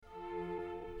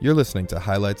You're listening to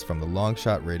highlights from the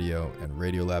Longshot Radio and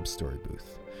Radiolab Story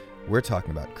Booth. We're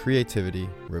talking about creativity,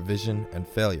 revision, and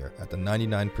failure at the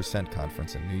 99%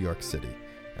 Conference in New York City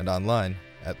and online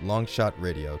at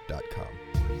longshotradio.com.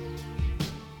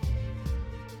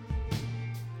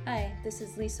 Hi, this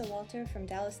is Lisa Walter from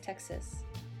Dallas, Texas.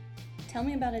 Tell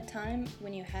me about a time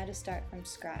when you had to start from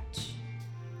scratch.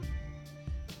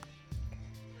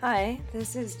 Hi,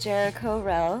 this is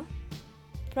Jericho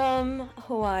from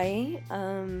Hawaii,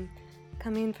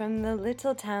 coming from the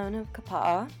little town of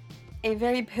Kapa'a. A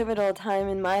very pivotal time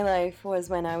in my life was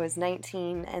when I was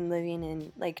 19 and living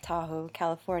in Lake Tahoe,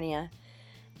 California.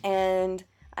 And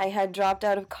I had dropped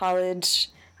out of college.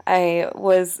 I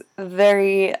was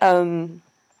very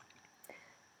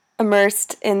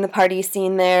immersed in the party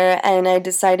scene there, and I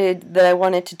decided that I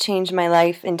wanted to change my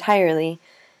life entirely.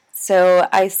 So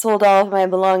I sold all of my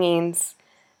belongings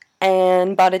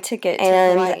and bought a ticket to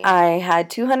Hawaii. I had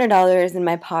 $200 in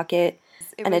my pocket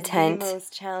and a tent. It was the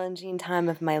most challenging time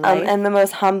of my life. And the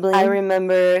most humbling. I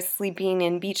remember sleeping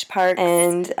in beach parks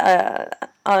and in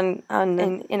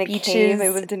a cave. I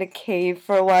lived in a cave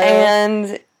for a while.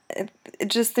 And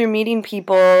just through meeting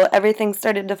people, everything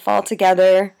started to fall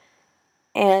together.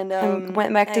 And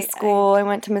went back to school. I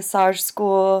went to massage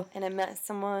school, and I met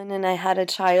someone, and I had a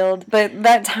child. But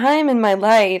that time in my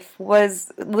life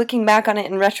was, looking back on it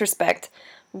in retrospect,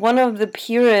 one of the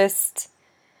purest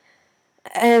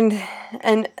and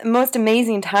most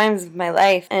amazing times of my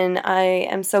life. And I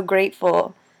am so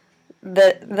grateful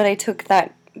that I took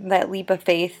that leap of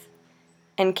faith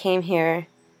and came here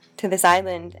to this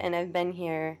island, and I've been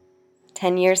here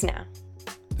 10 years now.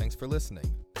 Thanks for listening.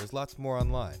 There's lots more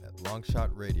online at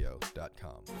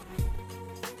longshotradio.com.